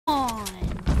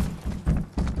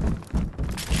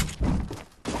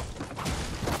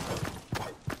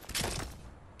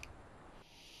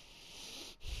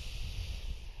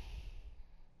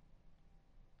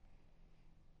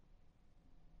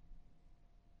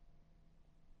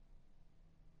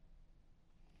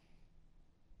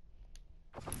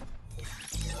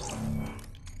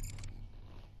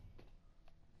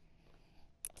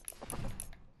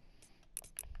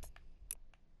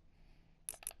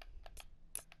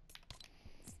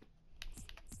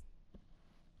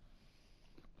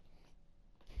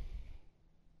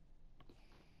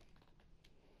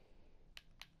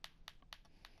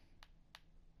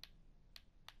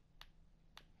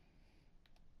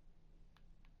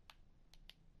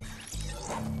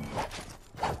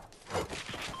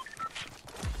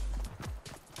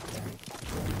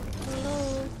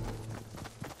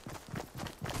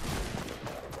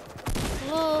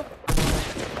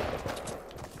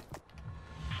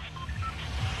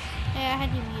I had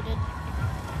you muted.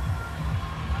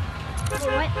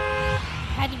 What? I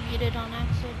had you muted on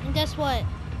accident. And guess what?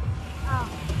 Oh,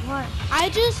 what? I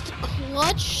just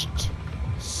clutched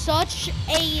such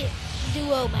a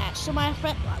duo match. So my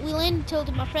friend, we landed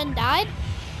tilted. My friend died.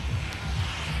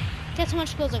 Guess how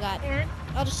much kills I got? And?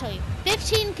 I'll just tell you.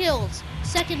 15 kills.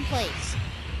 Second place.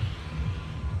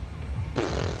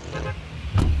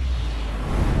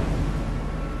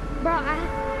 Bro,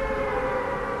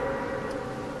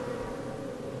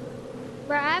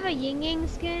 I have a Ying Yang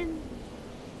skin.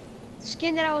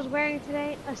 Skin that I was wearing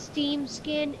today. A Steam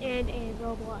skin and a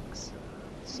Roblox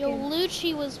skin. Yo,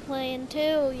 Lucci was playing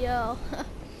too, yo.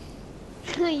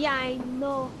 Yeah, I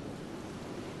know.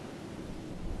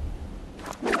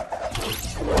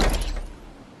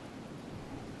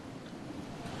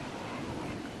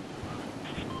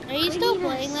 Are you still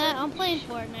playing that? I'm playing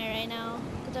Fortnite right now.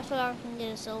 Because I feel like I can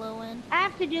get a solo win. I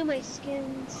have to do my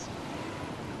skins.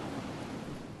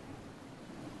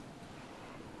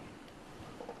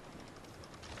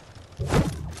 I'm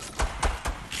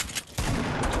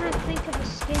trying to think of a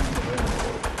skin to do.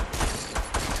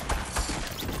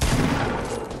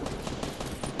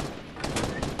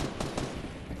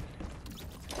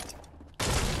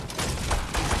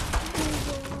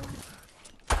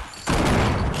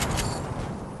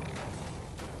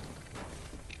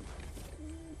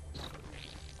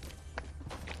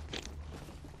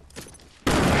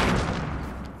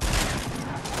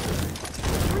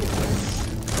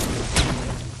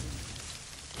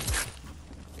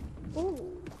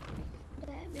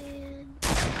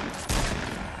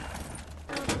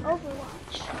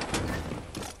 Overwatch.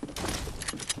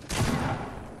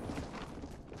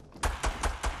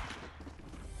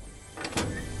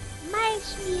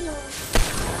 Marshmallow.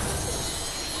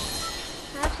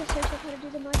 I have to search up how to do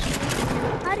the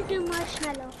marshmallow. How to do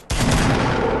marshmallow.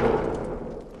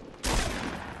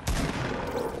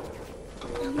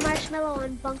 Marshmallow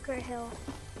on Bunker Hill.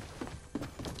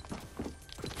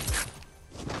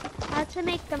 How to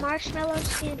make the marshmallow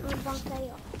skin on Bunker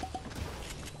Hill.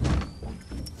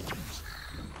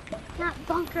 Not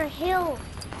Bunker Hill.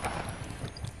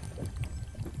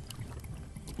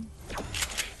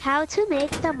 How to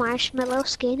make the marshmallow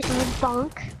skin on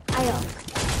Bonk IO.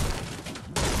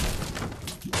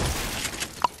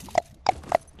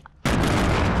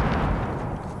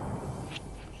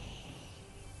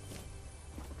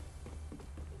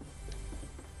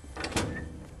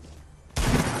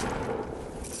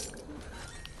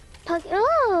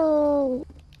 Oh!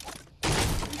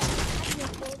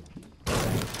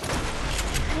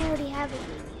 I already have it.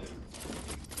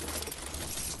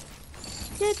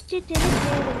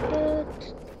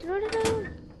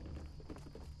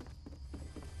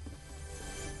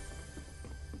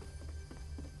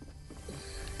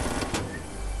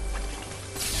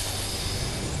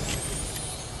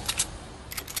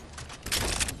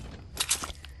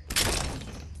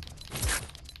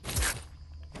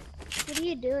 What are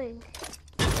you doing?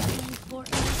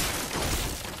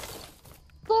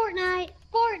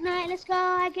 Fortnite, let's go.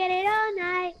 I get it all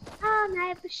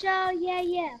night for sure. Yeah,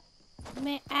 yeah.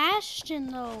 Man,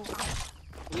 Ashton though.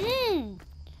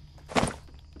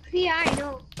 Yeah, I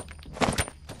know.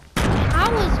 I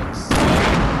was excited.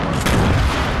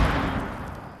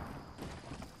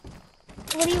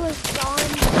 When he was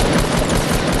gone.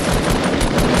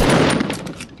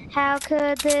 How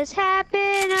could this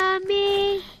happen on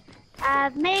me?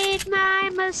 I've made my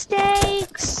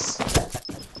mistakes.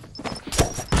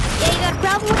 Yeah, you got a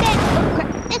problem with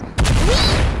it?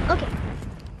 Okay.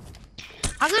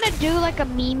 I'm gonna do like a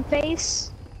meme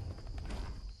face.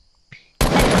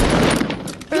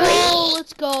 Oh,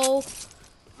 let's go.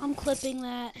 I'm clipping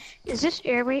that. Is this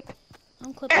air rape?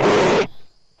 I'm clipping that.